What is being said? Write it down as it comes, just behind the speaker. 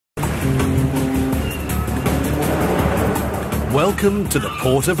Welcome to the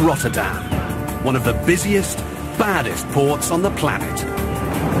port of Rotterdam, one of the busiest, baddest ports on the planet.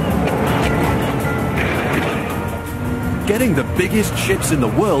 Getting the biggest ships in the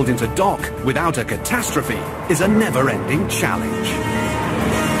world into dock without a catastrophe is a never-ending challenge.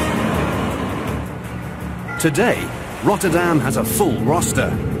 Today, Rotterdam has a full roster.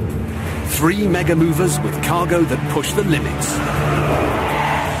 3 mega movers with cargo that push the limits.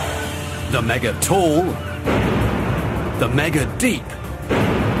 The mega tall, the mega deep,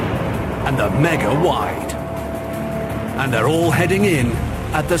 and the mega wide. And they're all heading in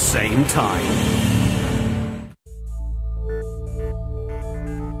at the same time.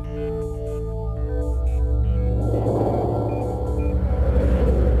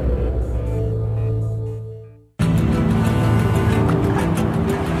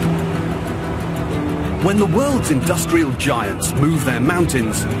 When the world's industrial giants move their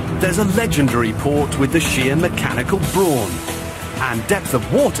mountains, there's a legendary port with the sheer mechanical brawn and depth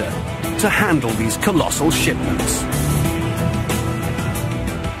of water to handle these colossal shipments.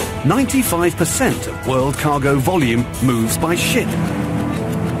 95% of world cargo volume moves by ship.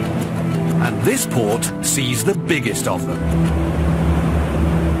 And this port sees the biggest of them.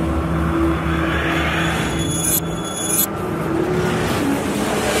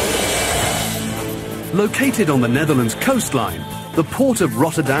 Located on the Netherlands coastline, the port of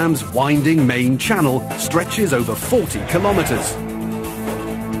Rotterdam's winding main channel stretches over 40 kilometers.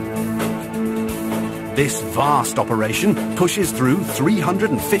 This vast operation pushes through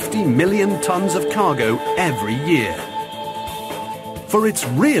 350 million tons of cargo every year. For its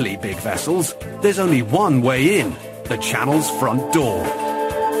really big vessels, there's only one way in, the channel's front door.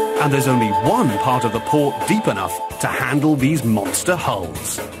 And there's only one part of the port deep enough to handle these monster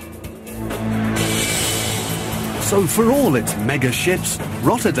hulls. So for all its mega ships,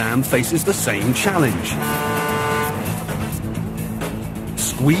 Rotterdam faces the same challenge.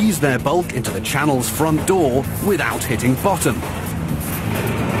 Squeeze their bulk into the channel's front door without hitting bottom.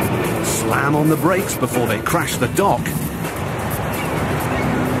 Slam on the brakes before they crash the dock.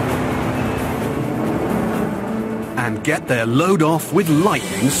 And get their load off with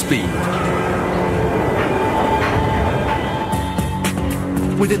lightning speed.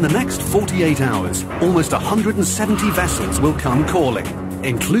 Within the next 48 hours, almost 170 vessels will come calling,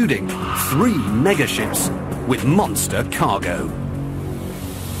 including 3 megaships with monster cargo.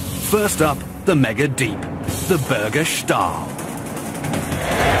 First up, the Mega Deep, the Berger Stahl.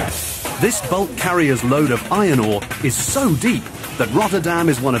 This bulk carrier's load of iron ore is so deep that Rotterdam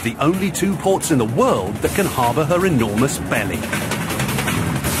is one of the only 2 ports in the world that can harbour her enormous belly.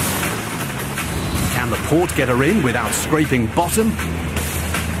 Can the port get her in without scraping bottom?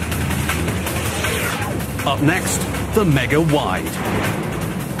 Up next, the Mega Wide.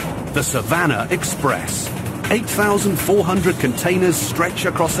 The Savannah Express. 8,400 containers stretch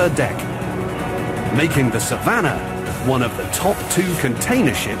across her deck, making the Savannah one of the top 2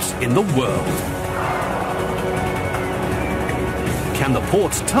 container ships in the world. Can the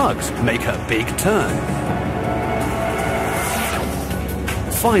port's tugs make her big turn?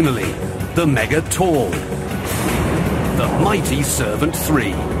 Finally, the Mega Tall. The mighty Servant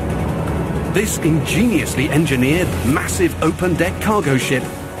 3. This ingeniously engineered, massive open-deck cargo ship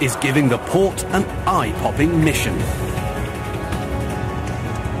is giving the port an eye-popping mission.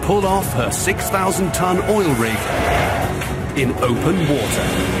 Pull off her 6,000-ton oil rig in open water.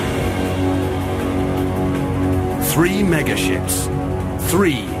 3 mega ships,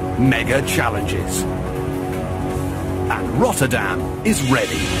 3 mega challenges. And Rotterdam is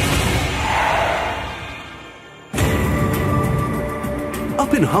ready.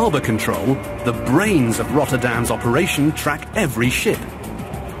 Up in harbour control, the brains of Rotterdam's operation track every ship.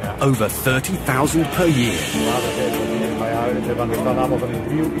 Over 30,000 per year.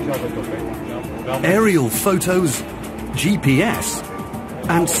 Aerial photos, GPS,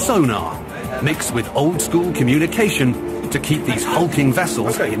 and sonar mixed with old-school communication to keep these hulking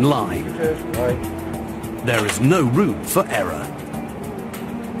vessels in line. There is no room for error.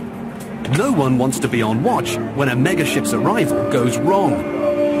 No one wants to be on watch when a megaship's arrival goes wrong.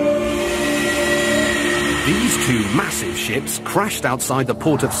 These 2 massive ships crashed outside the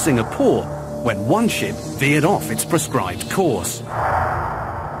port of Singapore when one ship veered off its prescribed course.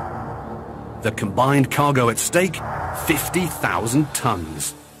 The combined cargo at stake, 50,000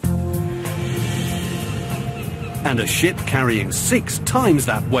 tons. And a ship carrying 6 times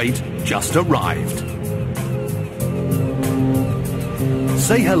that weight just arrived.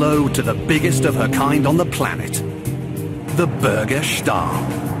 Say hello to the biggest of her kind on the planet, the Berger Stahl.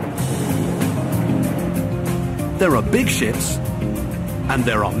 There are big ships, and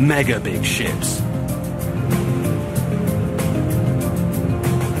there are mega big ships.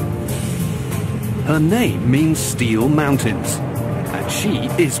 Her name means Steel Mountains, and she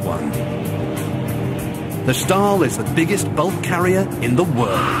is one. The Stahl is the biggest bulk carrier in the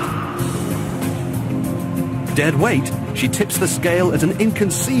world. Dead weight, she tips the scale at an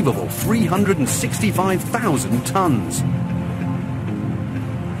inconceivable 365,000 tons.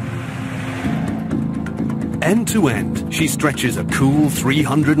 End to end, she stretches a cool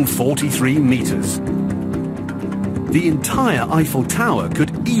 343 meters. The entire Eiffel Tower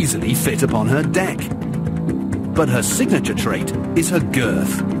could easily fit upon her deck. But her signature trait is her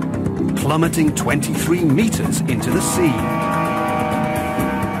girth, plummeting 23 meters into the sea.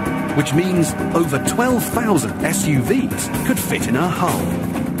 Which means over 12,000 SUVs could fit in her hull.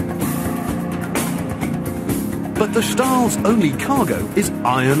 But the Stahl's only cargo is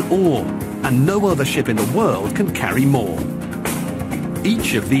iron ore, and no other ship in the world can carry more.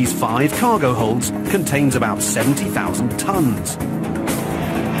 Each of these 5 cargo holds contains about 70,000 tons.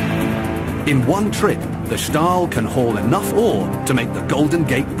 In one trip, the Stahl can haul enough ore to make the Golden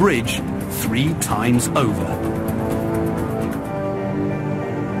Gate Bridge 3 times over.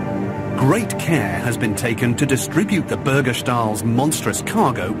 Great care has been taken to distribute the Berger Stahl's monstrous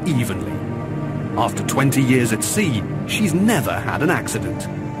cargo evenly. After 20 years at sea, she's never had an accident.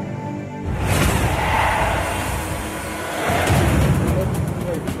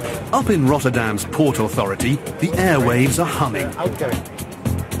 Up in Rotterdam's Port Authority, the airwaves are humming.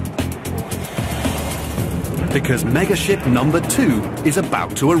 Because megaship number 2 is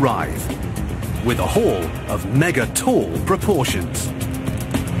about to arrive, with a haul of mega-tall proportions.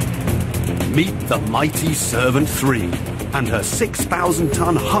 Meet the mighty Servant 3 and her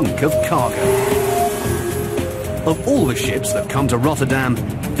 6,000-ton hunk of cargo. Of all the ships that come to Rotterdam,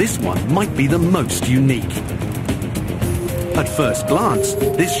 this one might be the most unique. At first glance,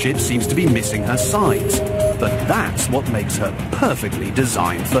 this ship seems to be missing her sides, but that's what makes her perfectly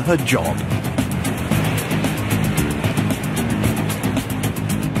designed for her job.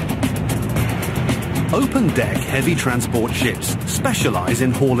 Open-deck heavy transport ships specialize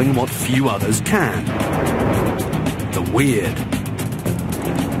in hauling what few others can. The weird,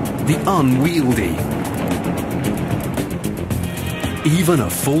 the unwieldy, even a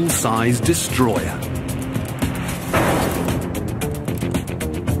full-size destroyer.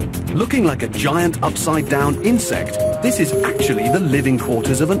 Looking like a giant upside-down insect, this is actually the living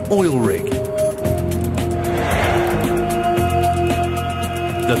quarters of an oil rig.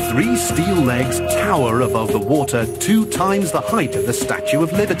 The 3 steel legs tower above the water 2 times the height of the Statue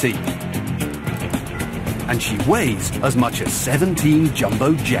of Liberty. And she weighs as much as 17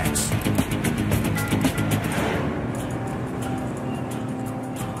 jumbo jets.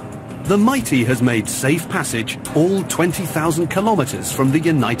 The Mighty has made safe passage all 20,000 kilometers from the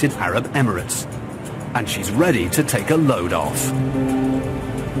United Arab Emirates, and she's ready to take a load off.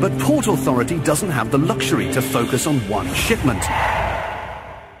 But Port Authority doesn't have the luxury to focus on one shipment.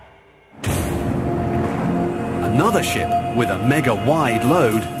 Another ship with a mega-wide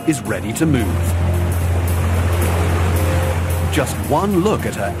load is ready to move. Just one look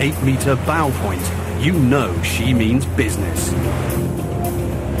at her 8-meter bow point, you know she means business.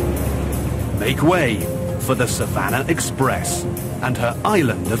 Make way for the Savannah Express and her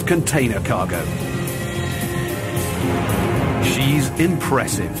island of container cargo. She's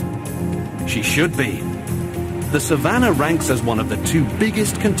impressive. She should be. The Savannah ranks as one of the 2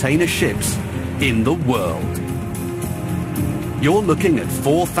 biggest container ships in the world. You're looking at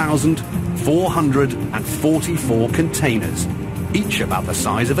 4,444 containers, each about the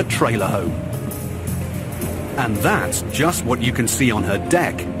size of a trailer home. And that's just what you can see on her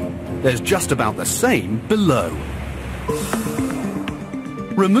deck. There's just about the same below.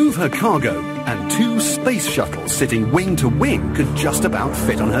 Remove her cargo, and 2 space shuttles sitting wing to wing could just about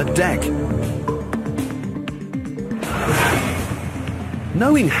fit on her deck.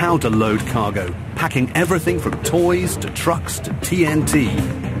 Knowing how to load cargo, packing everything from toys to trucks to TNT,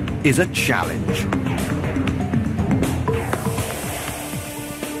 is a challenge.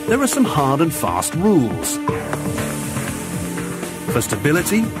 There are some hard and fast rules. For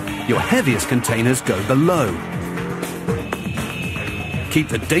stability, your heaviest containers go below. Keep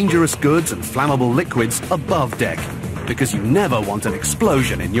the dangerous goods and flammable liquids above deck, because you never want an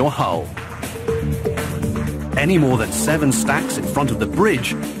explosion in your hull. Any more than 7 stacks in front of the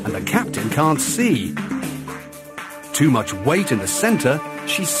bridge, and the captain can't see. Too much weight in the center,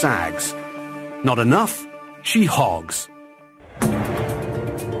 she sags. Not enough, she hogs.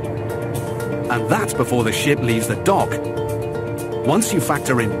 And that's before the ship leaves the dock. Once you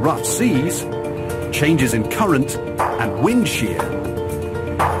factor in rough seas, changes in current, and wind shear,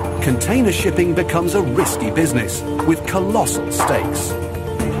 container shipping becomes a risky business with colossal stakes.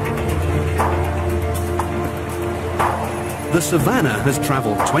 The Savannah has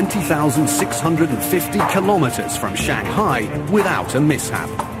travelled 20,650 kilometres from Shanghai without a mishap.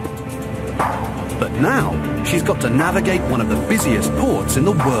 But now, she's got to navigate one of the busiest ports in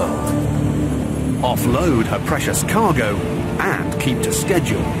the world, offload her precious cargo, and keep to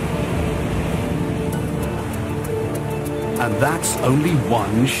schedule. And that's only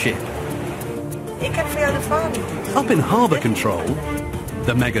one ship. Up in harbour control,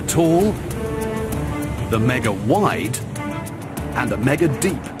 the Mega Tall, the Mega Wide, and the Mega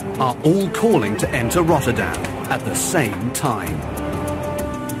Deep are all calling to enter Rotterdam at the same time.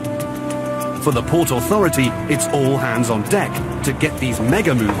 For the Port Authority, it's all hands on deck to get these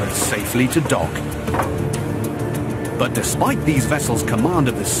mega movers safely to dock. But despite these vessels' command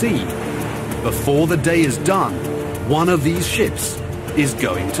of the sea, before the day is done, one of these ships is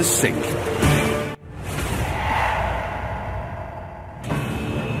going to sink.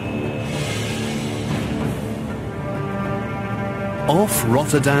 Off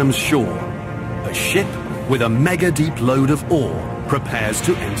Rotterdam's shore, a ship with a mega-deep load of ore prepares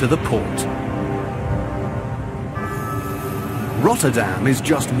to enter the port. Rotterdam is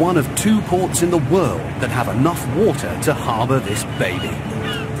just one of 2 ports in the world that have enough water to harbour this baby.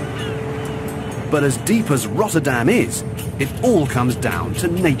 But as deep as Rotterdam is, it all comes down to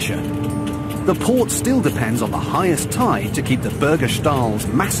nature. The port still depends on the highest tide to keep the Burgerstaal's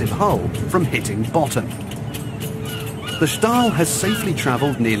massive hull from hitting bottom. The Staal has safely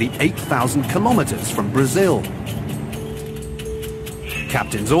travelled nearly 8,000 kilometres from Brazil.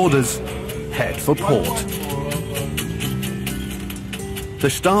 Captain's orders, head for port.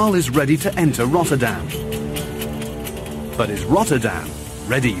 The Staal is ready to enter Rotterdam. But is Rotterdam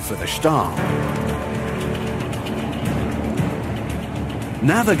ready for the Staal?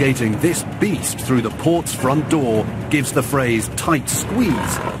 Navigating this beast through the port's front door gives the phrase tight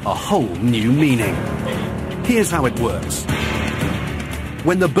squeeze a whole new meaning. Here's how it works.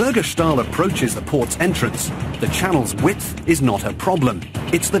 When the Burgerstaal approaches the port's entrance, the channel's width is not a problem.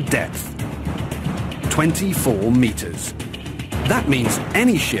 It's the depth. 24 metres. That means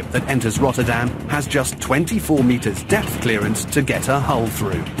any ship that enters Rotterdam has just 24 metres depth clearance to get her hull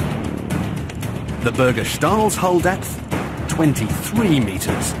through. The Burgerstaal's hull depth? 23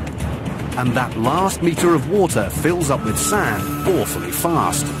 metres. And that last metre of water fills up with sand awfully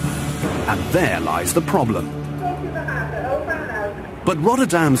fast. And there lies the problem. But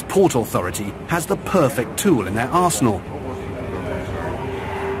Rotterdam's Port Authority has the perfect tool in their arsenal.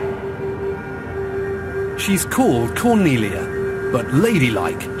 She's called Cornelia, but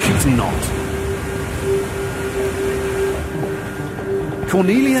ladylike she's not.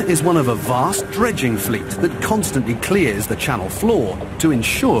 Cornelia is one of a vast dredging fleet that constantly clears the channel floor to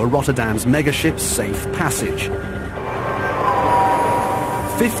ensure Rotterdam's megaship's safe passage.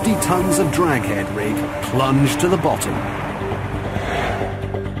 50 tons of draghead rig plunge to the bottom.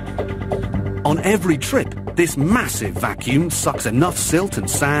 On every trip, this massive vacuum sucks enough silt and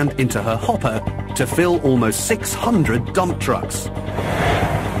sand into her hopper to fill almost 600 dump trucks.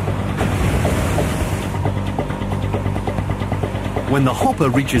 When the hopper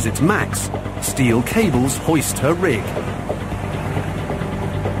reaches its max, steel cables hoist her rig.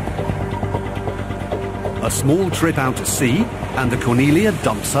 A small trip out to sea, and the Cornelia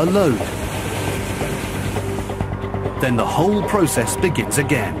dumps her load. Then the whole process begins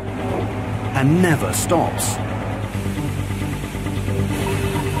again, and never stops.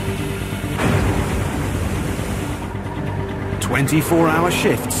 "24-hour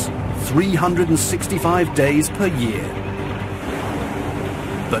shifts, 365 days per year.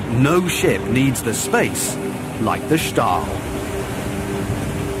 But no ship needs the space like the Staal.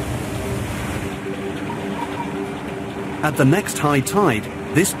 At the next high tide,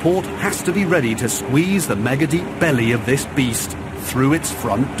 this port has to be ready to squeeze the mega-deep belly of this beast through its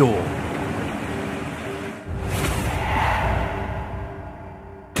front door.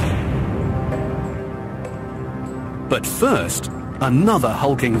 But first, another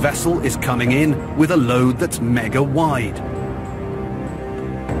hulking vessel is coming in with a load that's mega wide.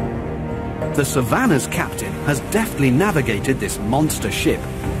 The Savannah's captain has deftly navigated this monster ship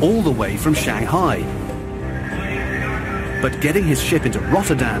all the way from Shanghai. But getting his ship into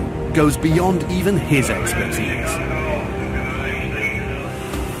Rotterdam goes beyond even his expertise.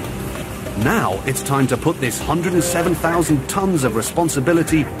 Now it's time to put this 107,000 tons of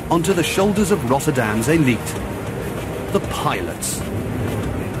responsibility onto the shoulders of Rotterdam's elite. The pilots.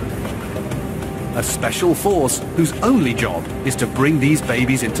 A special force whose only job is to bring these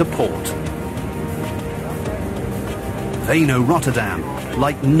babies into port. They know Rotterdam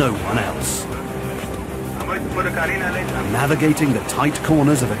like no one else. And navigating the tight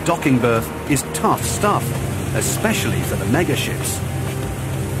corners of a docking berth is tough stuff. especially for the megaships.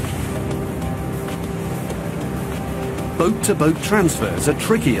 Boat-to-boat transfers are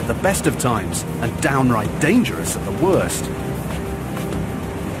tricky at the best of times and downright dangerous at the worst.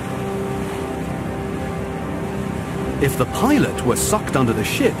 If the pilot were sucked under the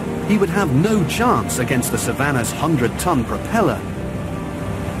ship, he would have no chance against the Savannah's 100-ton propeller.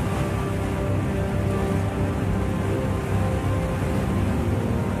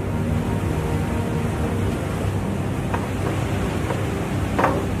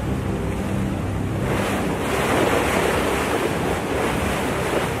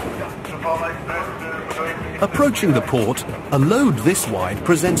 Approaching the port, a load this wide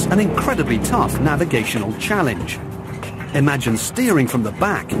presents an incredibly tough navigational challenge. Imagine steering from the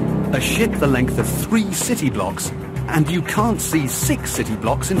back, a ship the length of 3 city blocks, and you can't see 6 city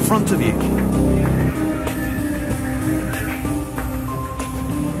blocks in front of you.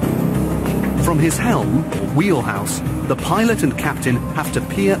 From his helm, or wheelhouse, the pilot and captain have to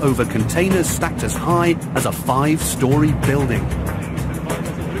peer over containers stacked as high as a 5-story building.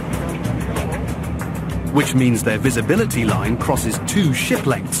 Which means their visibility line crosses 2 ship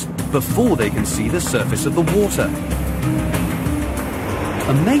lengths before they can see the surface of the water.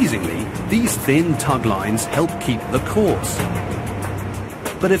 Amazingly, these thin tug lines help keep the course.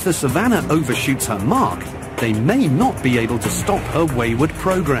 But if the Savannah overshoots her mark, they may not be able to stop her wayward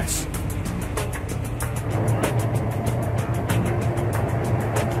progress.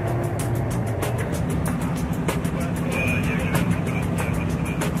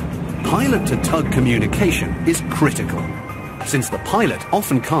 Pilot-to-tug communication is critical, since the pilot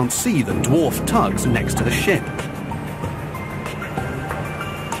often can't see the dwarf tugs next to the ship.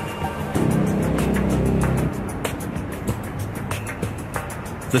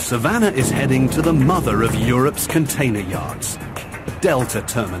 The Savannah is heading to the mother of Europe's container yards, Delta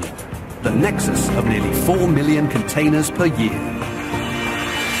Terminal, the nexus of nearly 4 million containers per year.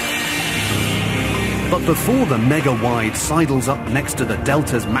 But before the mega-wide sidles up next to the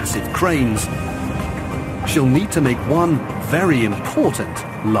Delta's massive cranes, she'll need to make one very important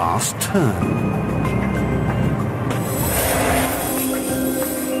last turn.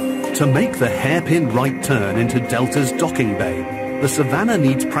 To make the hairpin right turn into Delta's docking bay, the Savannah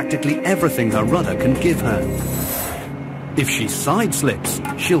needs practically everything her rudder can give her. If she side-slips,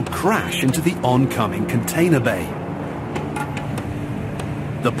 she'll crash into the oncoming container bay.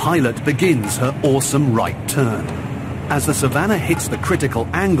 The pilot begins her awesome right turn. As the Savannah hits the critical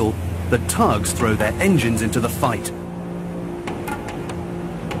angle, the tugs throw their engines into the fight.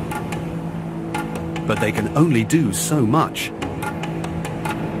 But they can only do so much.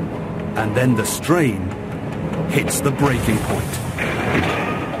 And then the strain hits the breaking point.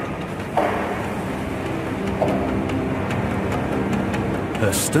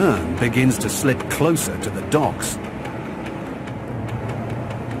 Her stern begins to slip closer to the docks.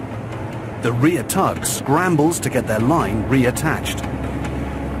 The rear tug scrambles to get their line reattached.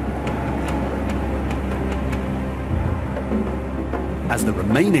 As the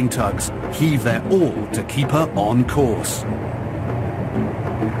remaining tugs heave their all to keep her on course.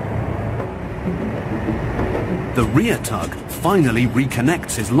 The rear tug finally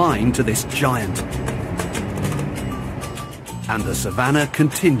reconnects his line to this giant. And the Savannah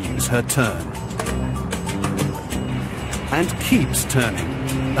continues her turn. And keeps turning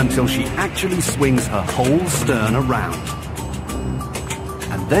until she actually swings her whole stern around.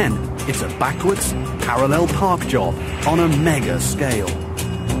 And then it's a backwards, parallel park job on a mega scale.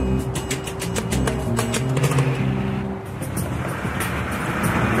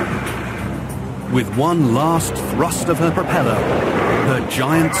 With one last thrust of her propeller, her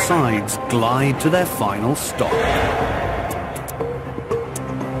giant sides glide to their final stop.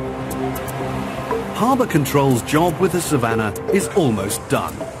 Harbour Control's job with the Savannah is almost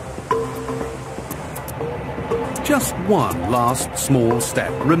done. Just one last small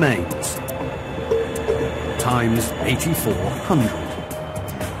step remains. Times 8,400.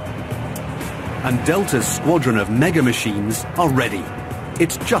 And Delta's squadron of mega machines are ready.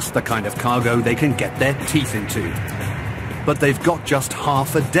 It's just the kind of cargo they can get their teeth into. But they've got just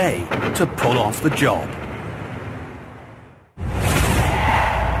half a day to pull off the job.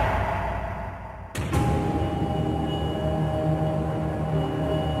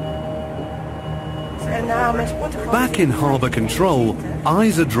 Back in Harbour Control,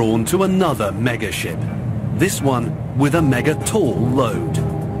 eyes are drawn to another mega ship. This one with a mega tall load.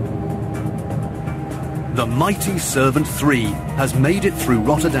 The mighty Servant 3 has made it through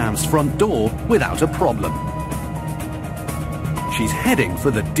Rotterdam's front door without a problem. She's heading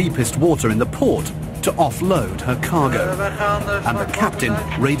for the deepest water in the port to offload her cargo. And the captain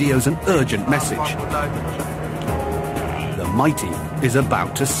radios an urgent message. Mighty is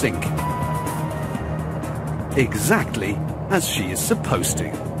about to sink. Exactly as she is supposed to.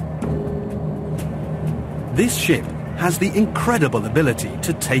 This ship has the incredible ability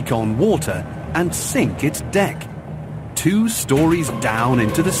to take on water and sink its deck 2 stories down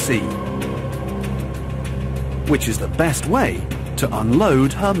into the sea, which is the best way to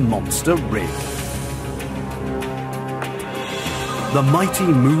unload her monster rig. The Mighty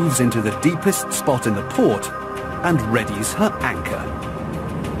moves into the deepest spot in the port and readies her anchor.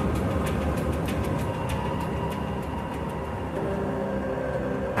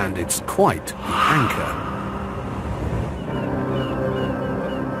 And it's quite the anchor.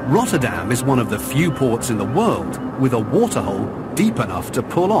 Rotterdam is one of the few ports in the world with a waterhole deep enough to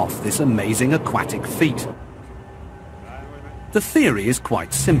pull off this amazing aquatic feat. The theory is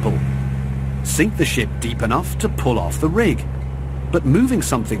quite simple. Sink the ship deep enough to pull off the rig. But moving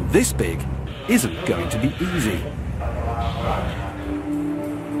something this big isn't going to be easy.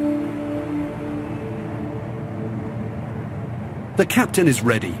 The captain is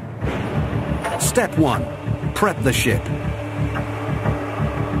ready. Step 1. Prep the ship.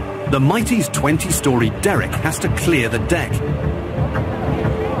 The Mighty's 20-story derrick has to clear the deck.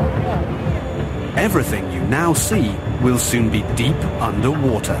 Everything you now see will soon be deep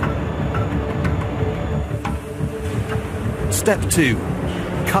underwater. Step 2.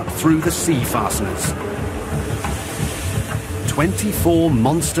 Cut through the sea fasteners. 24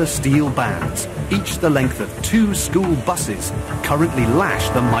 monster steel bands, each the length of 2 school buses, currently lash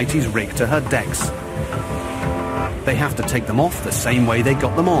the Mighty's rig to her decks. They have to take them off the same way they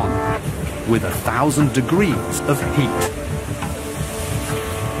got them on, with 1,000 degrees of heat.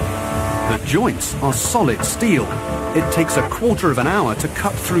 The joints are solid steel. It takes a quarter of an hour to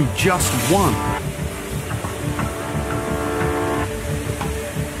cut through just one.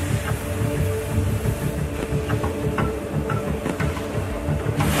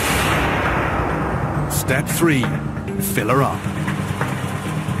 Step 3. Fill her up.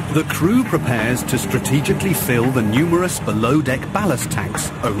 The crew prepares to strategically fill the numerous below-deck ballast tanks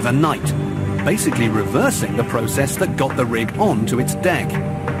overnight, basically reversing the process that got the rig onto its deck.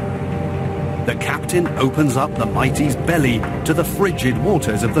 The captain opens up the Mighty's belly to the frigid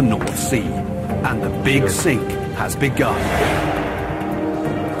waters of the North Sea, and the big sink has begun.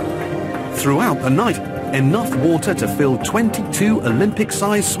 Throughout the night, enough water to fill 22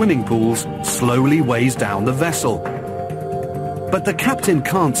 Olympic-sized swimming pools slowly weighs down the vessel. But the captain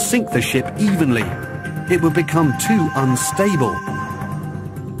can't sink the ship evenly. It will become too unstable.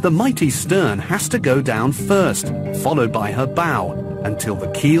 The Mighty's stern has to go down first, followed by her bow, until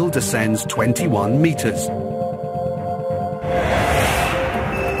the keel descends 21 meters.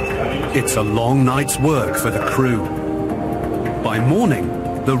 It's a long night's work for the crew. By morning,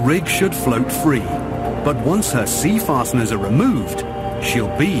 the rig should float free, but once her sea fasteners are removed,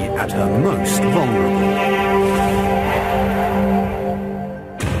 she'll be at her most vulnerable.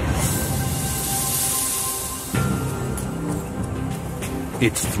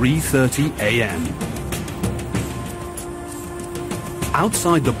 It's 3:30 a.m.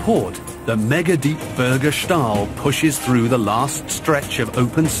 Outside the port, the mega-deep Berger Stahl pushes through the last stretch of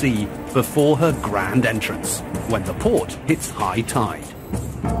open sea before her grand entrance, when the port hits high tide.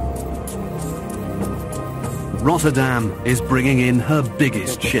 Rotterdam is bringing in her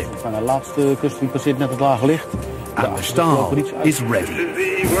biggest ship. And the Stahl is ready.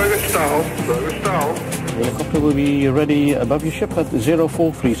 The helicopter will be ready above your ship at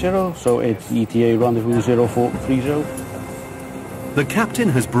 0430, so it's ETA rendezvous 0430. The captain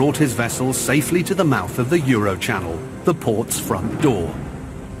has brought his vessel safely to the mouth of the Eurochannel, the port's front door.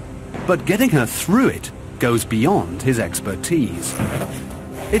 But getting her through it goes beyond his expertise.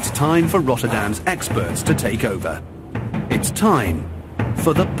 It's time for Rotterdam's experts to take over. It's time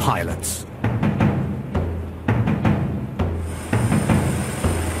for the pilots.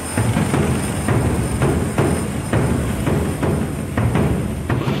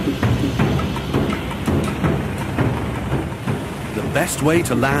 The best way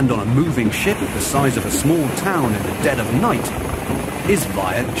to land on a moving ship the size of a small town in the dead of night is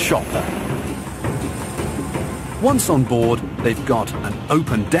via chopper. Once on board, they've got an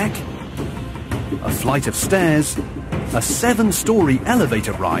open deck, a flight of stairs, a 7-story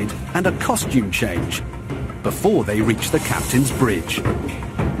elevator ride, and a costume change before they reach the captain's bridge.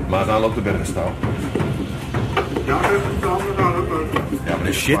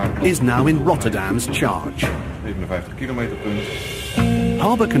 The ship is now in Rotterdam's charge.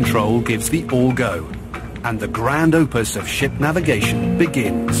 Harbour control gives the all-go, and the grand opus of ship navigation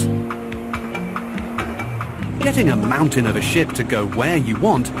begins. Getting a mountain of a ship to go where you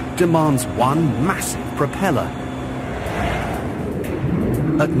want demands one massive propeller.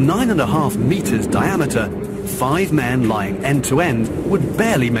 At 9.5 meters diameter, 5 men lying end to end would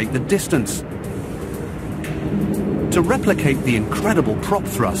barely make the distance. To replicate the incredible prop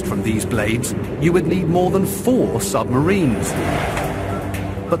thrust from these blades, you would need more than 4 submarines.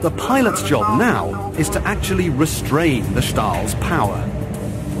 But the pilot's job now is to actually restrain the Stahl's power.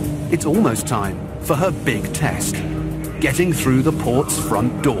 It's almost time for her big test, getting through the port's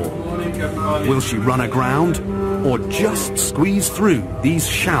front door. Will she run aground or just squeeze through these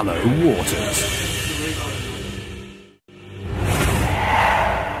shallow waters?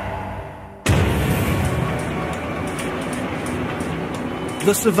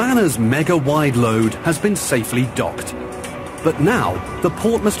 The Savannah's mega-wide load has been safely docked. But now, the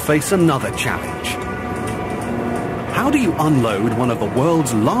port must face another challenge. How do you unload one of the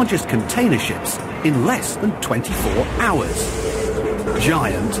world's largest container ships in less than 24 hours?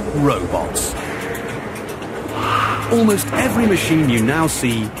 Giant robots. Almost every machine you now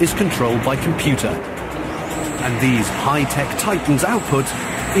see is controlled by computer. And these high-tech titans' output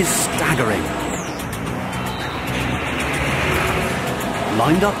is staggering.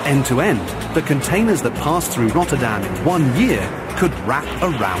 Lined up end to end, the containers that pass through Rotterdam in 1 year could wrap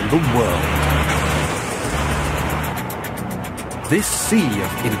around the world. This sea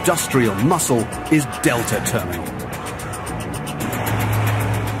of industrial muscle is Delta Terminal.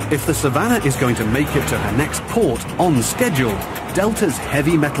 If the Savannah is going to make it to her next port on schedule, Delta's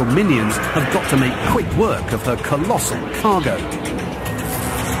heavy metal minions have got to make quick work of her colossal cargo.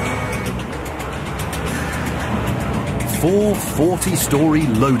 4 40-story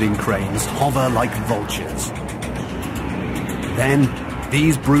loading cranes hover like vultures. Then,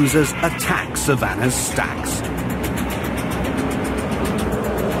 these bruisers attack Savannah's stacks.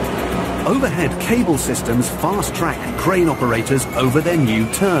 Overhead cable systems fast-track crane operators over their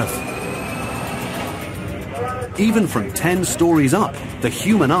new turf. Even from 10 stories up, the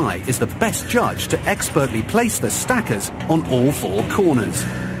human eye is the best judge to expertly place the stackers on all 4 corners.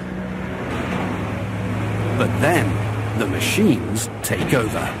 But then, the machines take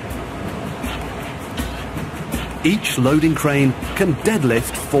over. Each loading crane can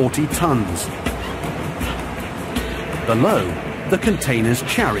deadlift 40 tons. Below, the container's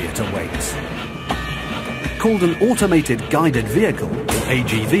chariot awaits. Called an automated guided vehicle, or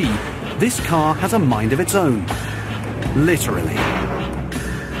AGV, this car has a mind of its own. Literally.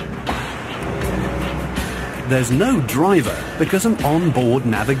 There's no driver because an onboard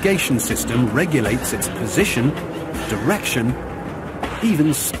navigation system regulates its position, direction,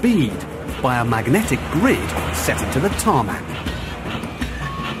 even speed by a magnetic grid set into the tarmac.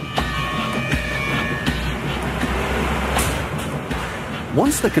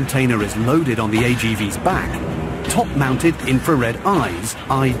 Once the container is loaded on the AGV's back, top-mounted infrared eyes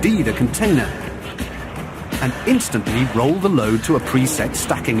ID the container and instantly roll the load to a preset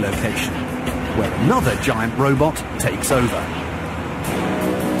stacking location, where another giant robot takes over.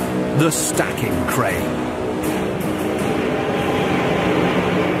 The stacking crane.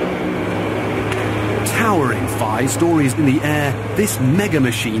 Towering 5 stories in the air, this mega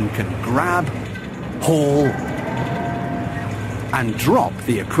machine can grab, haul, and drop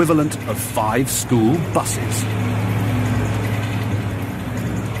the equivalent of 5 school buses.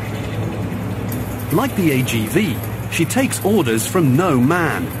 Like the AGV, she takes orders from no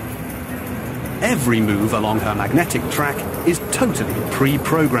man. Every move along her magnetic track is totally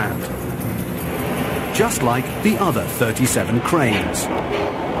pre-programmed. Just like the other 37 cranes.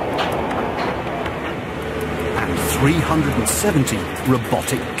 370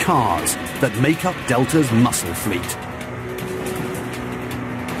 robotic cars that make up Delta's muscle fleet.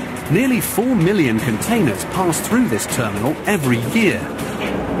 Nearly 4 million containers pass through this terminal every year.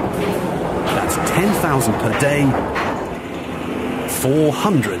 That's 10,000 per day,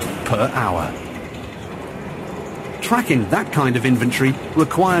 400 per hour. Tracking that kind of inventory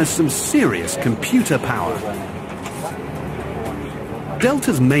requires some serious computer power.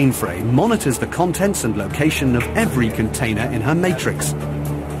 Delta's mainframe monitors the contents and location of every container in her matrix.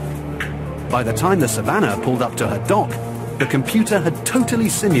 By the time the Savannah pulled up to her dock, the computer had totally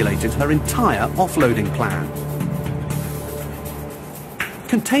simulated her entire offloading plan.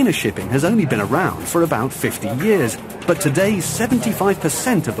 Container shipping has only been around for about 50 years, but today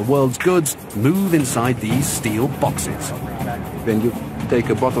 75% of the world's goods move inside these steel boxes. When you take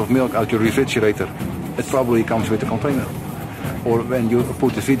a bottle of milk out your refrigerator, it probably comes with a container. Or when you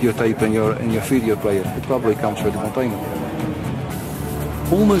put a videotape in your video player, it probably comes with a container.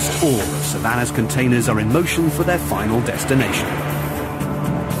 Almost all of Savannah's containers are in motion for their final destination.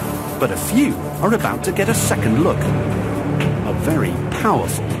 But a few are about to get a second look. A very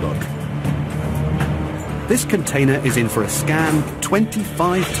powerful look. this container is in for a scan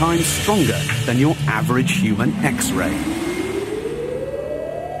 25 times stronger than your average human X-ray.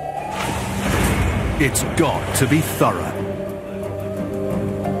 It's got to be thorough.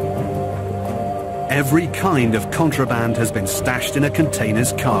 Every kind of contraband has been stashed in a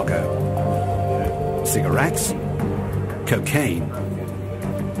container's cargo. Cigarettes, cocaine,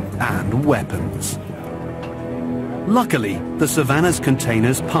 and weapons. Luckily, the Savannah's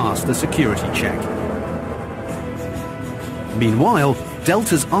containers passed the security check. Meanwhile,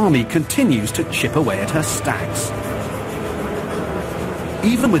 Delta's army continues to chip away at her stacks.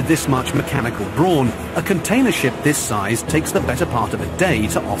 Even with this much mechanical brawn, a container ship this size takes the better part of a day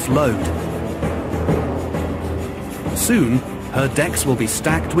to offload. Soon, her decks will be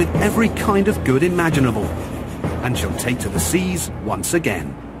stacked with every kind of good imaginable, and she'll take to the seas once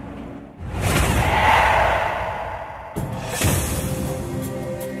again.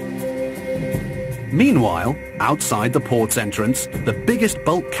 Meanwhile, outside the port's entrance, the biggest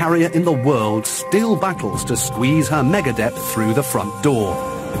bulk carrier in the world still battles to squeeze her megadepth through the front door.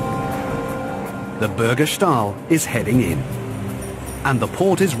 The Burgerstahl is heading in, and the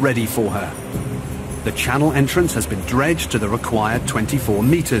port is ready for her. The channel entrance has been dredged to the required 24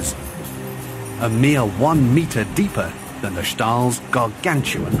 meters, a mere 1 meter deeper than the Stahl's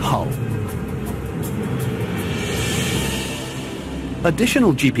gargantuan hull.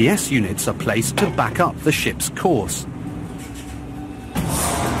 Additional GPS units are placed to back up the ship's course.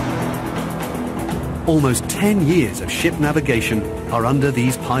 Almost 10 years of ship navigation are under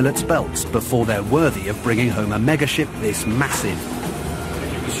these pilots' belts before they're worthy of bringing home a megaship this massive.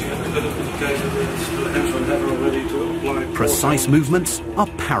 Precise movements are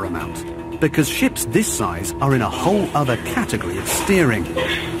paramount, because ships this size are in a whole other category of steering.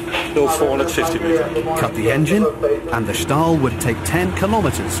 450 meter. Cut the engine, and the Stahl would take 10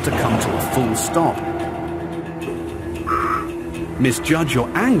 kilometers to come to a full stop. Misjudge your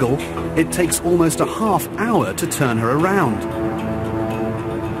angle, it takes almost a half hour to turn her around.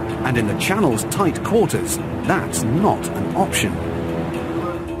 And in the channel's tight quarters, that's not an option.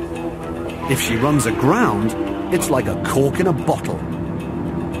 If she runs aground, it's like a cork in a bottle.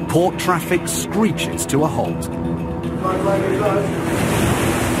 Port traffic screeches to a halt.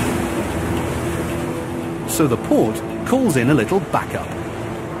 So the port calls in a little backup.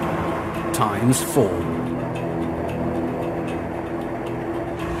 Times 4.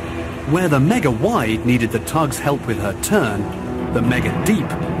 Where the Mega Wide needed the tug's help with her turn, the Mega Deep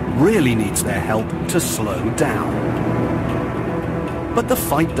really needs their help to slow down. But the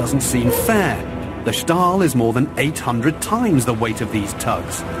fight doesn't seem fair. The Stahl is more than 800 times the weight of these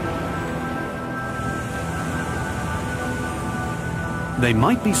tugs. They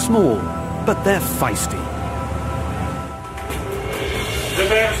might be small, but they're feisty.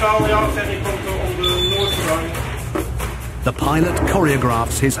 The pilot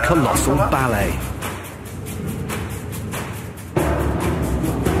choreographs his colossal ballet.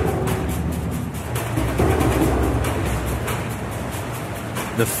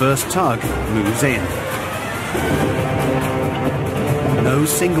 The first tug moves in. No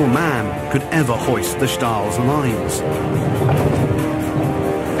single man could ever hoist the Stahl's lines.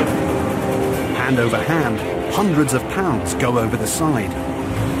 Hand over hand, hundreds of pounds go over the side.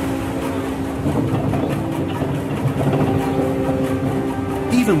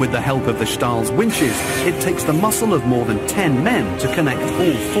 Even with the help of the Stahl's winches, it takes the muscle of more than 10 men to connect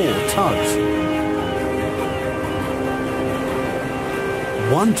all 4 tugs.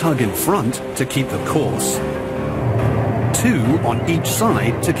 One tug in front to keep the course. 2 on each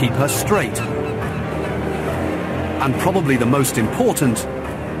side to keep her straight. And probably the most important,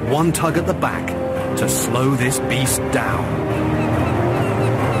 1 tug at the back to slow this beast down.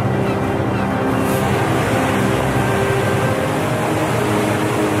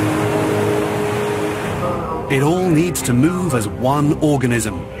 It all needs to move as one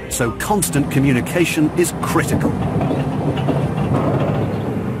organism, so constant communication is critical.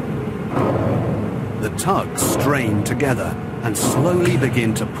 The tugs strain together and slowly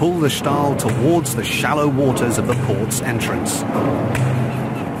begin to pull the Stahl towards the shallow waters of the port's entrance.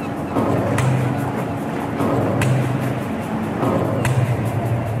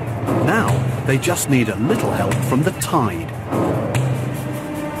 Now, they just need a little help from the tide.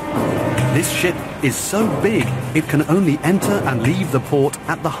 This ship is so big, it can only enter and leave the port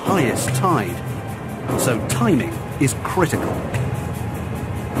at the highest tide. So timing is critical.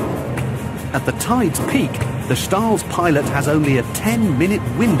 At the tide's peak, the Stahl's pilot has only a 10-minute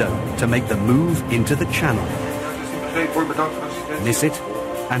window to make the move into the channel. Miss it,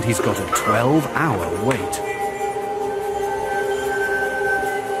 and he's got a 12-hour wait.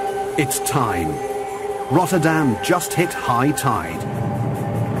 It's time. Rotterdam just hit high tide.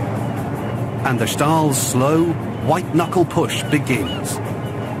 And the Staal's slow, white-knuckle push begins.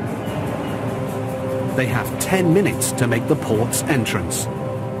 They have 10 minutes to make the port's entrance.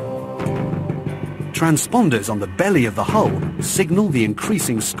 Transponders on the belly of the hull signal the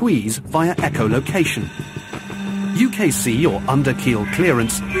increasing squeeze via echolocation. UKC, or under-keel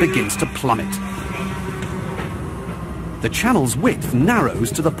clearance, begins to plummet. The channel's width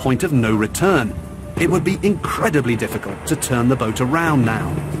narrows to the point of no return. It would be incredibly difficult to turn the boat around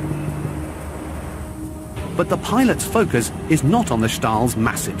now. But the pilot's focus is not on the Staal's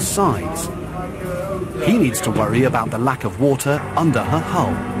massive size. He needs to worry about the lack of water under her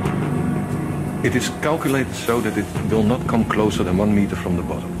hull. It is calculated so that it will not come closer than 1 meter from the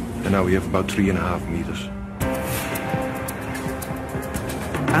bottom. And now we have about 3.5 meters.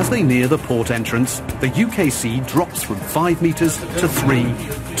 As they near the port entrance, the UKC drops from 5 meters to 3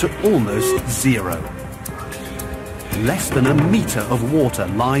 to almost 0. Less than a meter of water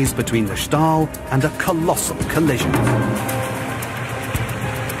lies between the Staal and a colossal collision.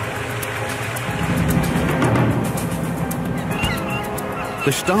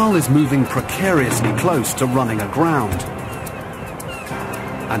 The Staal is moving precariously close to running aground.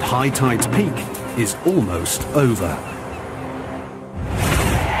 And high tide's peak is almost over.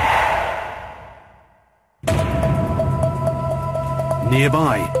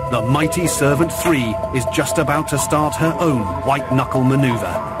 Nearby, the mighty Servant 3 is just about to start her own white-knuckle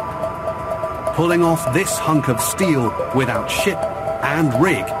maneuver. Pulling off this hunk of steel without ship and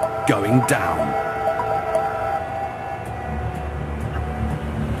rig going down.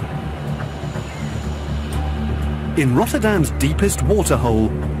 In Rotterdam's deepest waterhole,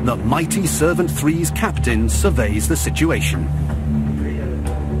 the mighty Servant 3's captain surveys the situation.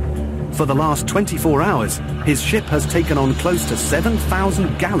 For the last 24 hours, his ship has taken on close to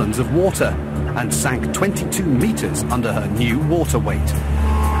 7,000 gallons of water and sank 22 meters under her new water weight.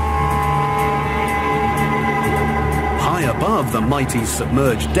 High above the mighty's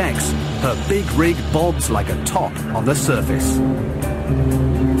submerged decks, her big rig bobs like a top on the surface.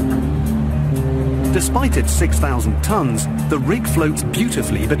 Despite its 6,000 tons, the rig floats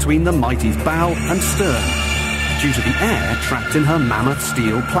beautifully between the mighty's bow and stern, due to the air trapped in her mammoth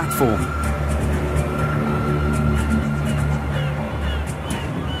steel platform.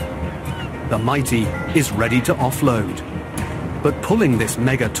 The mighty is ready to offload, but pulling this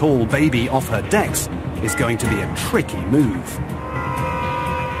mega tall baby off her decks is going to be a tricky move.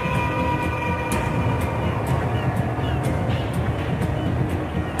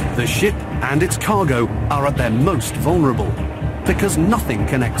 The ship and its cargo are at their most vulnerable, because nothing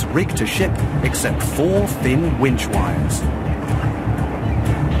connects rig to ship except 4 thin winch wires.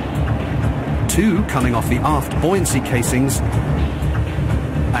 2 coming off the aft buoyancy casings,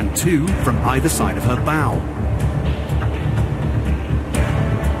 and 2 from either side of her bow.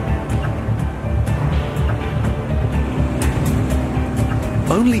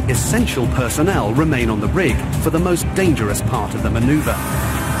 Only essential personnel remain on the rig for the most dangerous part of the maneuver.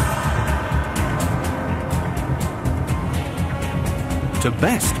 To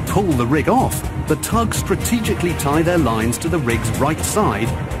best pull the rig off, the tugs strategically tie their lines to the rig's right side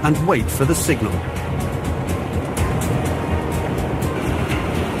and wait for the signal.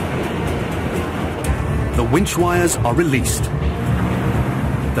 The winch wires are released.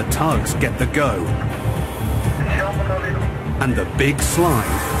 The tugs get the go. And the big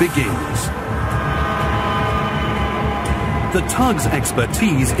slide begins. The tug's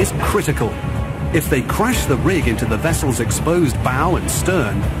expertise is critical. If they crash the rig into the vessel's exposed bow and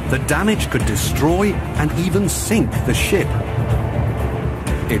stern, the damage could destroy and even sink the ship.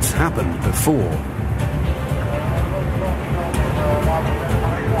 It's happened before.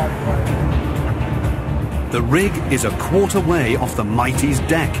 The rig is a quarter way off the mighty's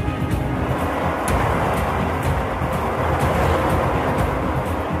deck.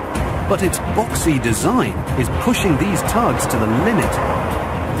 But its boxy design is pushing these tugs to the limit.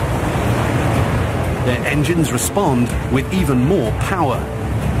 Their engines respond with even more power.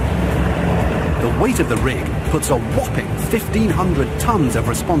 The weight of the rig puts a whopping 1,500 tons of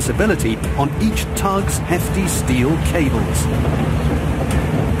responsibility on each tug's hefty steel cables.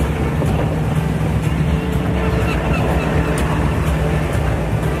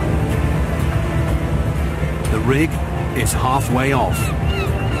 The rig is halfway off.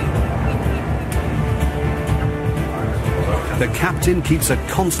 The captain keeps a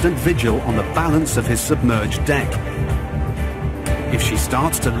constant vigil on the balance of his submerged deck. If she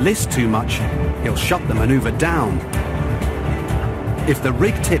starts to list too much, he'll shut the maneuver down. If the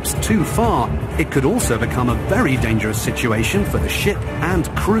rig tips too far, it could also become a very dangerous situation for the ship and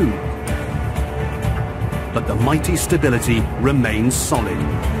crew. but the mighty stability remains solid.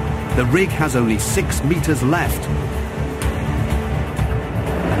 The rig has only 6 meters left.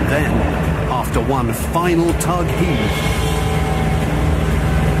 Then, after one final tug heave,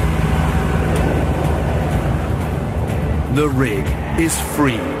 the rig is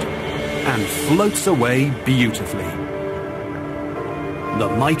freed and floats away beautifully. The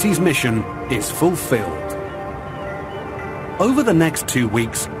Mighty's mission is fulfilled. Over the next 2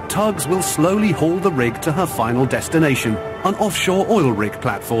 weeks, tugs will slowly haul the rig to her final destination, an offshore oil rig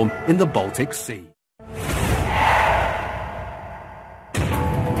platform in the Baltic Sea.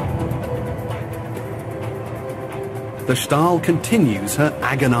 The Stahl continues her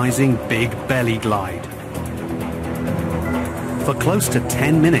agonizing big belly glide. For close to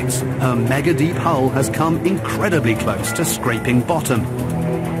 10 minutes, her mega-deep hull has come incredibly close to scraping bottom,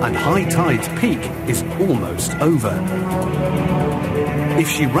 and high tide's peak is almost over. If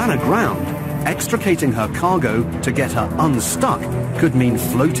she ran aground, extricating her cargo to get her unstuck could mean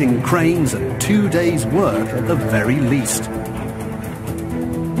floating cranes and 2 days' work at the very least.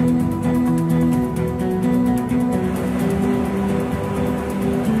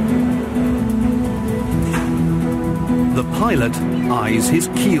 The pilot eyes his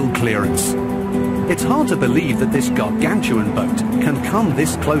keel clearance. It's hard to believe that this gargantuan boat can come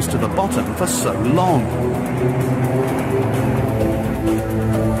this close to the bottom for so long.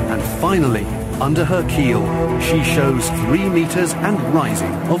 And finally, under her keel, she shows 3 meters and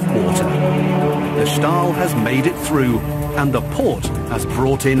rising of water. The Stahl has made it through, and the port has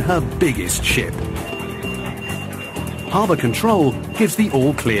brought in her biggest ship. Harbour Control gives the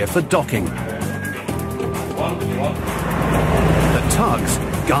all clear for docking. The tugs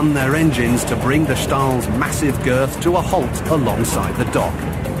gun their engines to bring the Stahl's massive girth to a halt alongside the dock.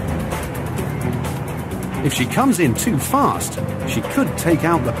 If she comes in too fast, she could take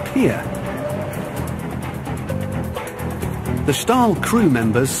out the pier. The Stahl crew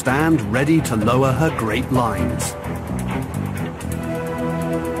members stand ready to lower her great lines.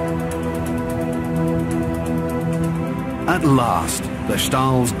 At last, the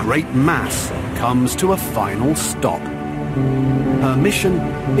Stahl's great mass comes to a final stop. Her mission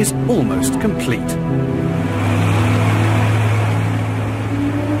is almost complete.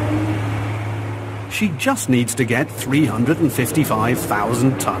 She just needs to get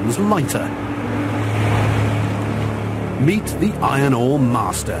 355,000 tons lighter. Meet the iron ore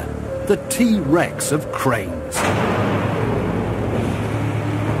master, the T-Rex of cranes.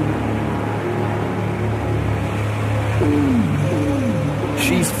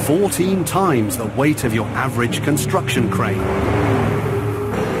 She's 14 times the weight of your average construction crane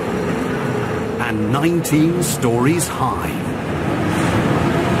and 19 stories high.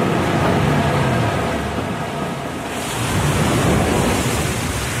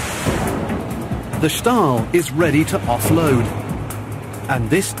 The Stahl is ready to offload, and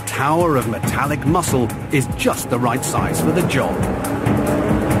this tower of metallic muscle is just the right size for the job.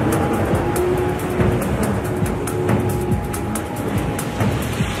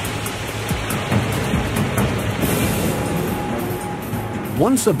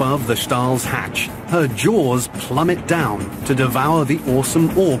 Once above the Stahl's hatch, her jaws plummet down to devour the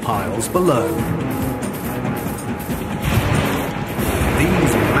awesome ore piles below.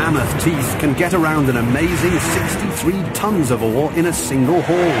 These mammoth teeth can get around an amazing 63 tons of ore in a single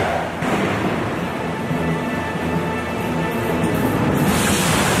haul.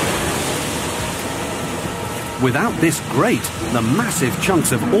 Without this grate, the massive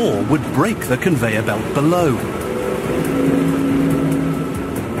chunks of ore would break the conveyor belt below.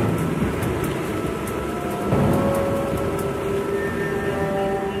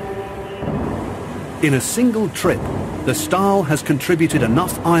 In a single trip, the Stahl has contributed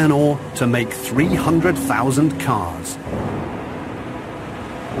enough iron ore to make 300,000 cars.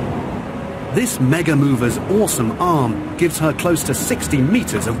 This mega mover's awesome arm gives her close to 60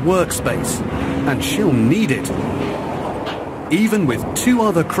 meters of workspace, and she'll need it, even with 2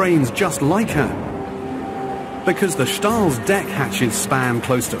 other cranes just like her, because the Stahl's deck hatches span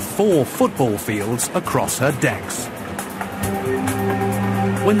close to 4 football fields across her decks.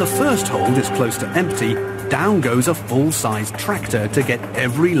 When the first hold is close to empty, down goes a full-size tractor to get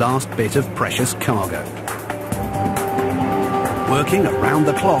every last bit of precious cargo. Working around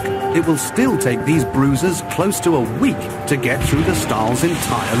the clock, it will still take these bruisers close to a week to get through the Stahl's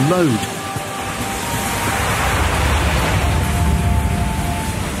entire load.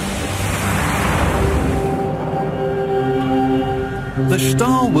 The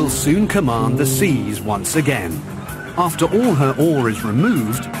Stahl will soon command the seas once again. After all her ore is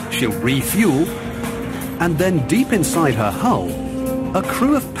removed, she'll refuel, and then deep inside her hull, a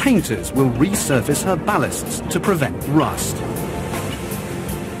crew of painters will resurface her ballasts to prevent rust.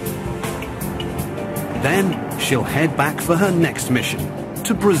 Then she'll head back for her next mission,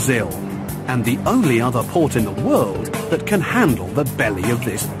 to Brazil, and the only other port in the world that can handle the belly of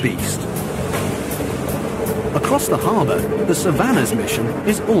this beast. Across the harbour, the Savannah's mission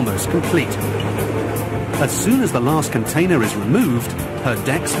is almost complete. As soon as the last container is removed, her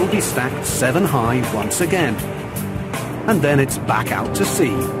decks will be stacked 7 high once again. And then it's back out to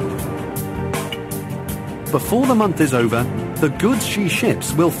sea. Before the month is over, the goods she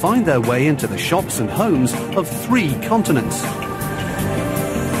ships will find their way into the shops and homes of 3 continents.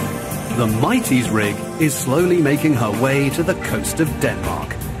 The Mighty's rig is slowly making her way to the coast of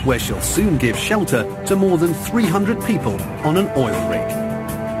Denmark, where she'll soon give shelter to more than 300 people on an oil rig.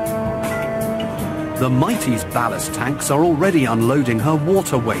 The Mighty's ballast tanks are already unloading her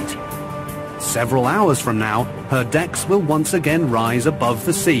water weight. Several hours from now, her decks will once again rise above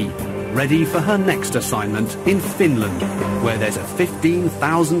the sea, ready for her next assignment in Finland, where there's a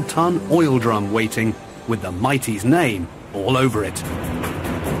 15,000-ton oil drum waiting with the Mighty's name all over it.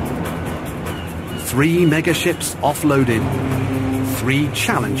 3 megaships offloaded, 3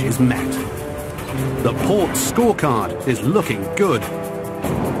 challenges met. The port scorecard is looking good.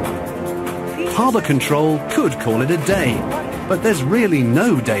 Harbour Control could call it a day, but there's really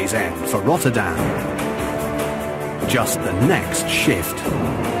no day's end for Rotterdam. Just the next shift.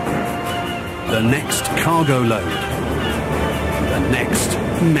 The next cargo load. The next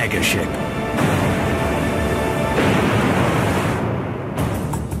megaship.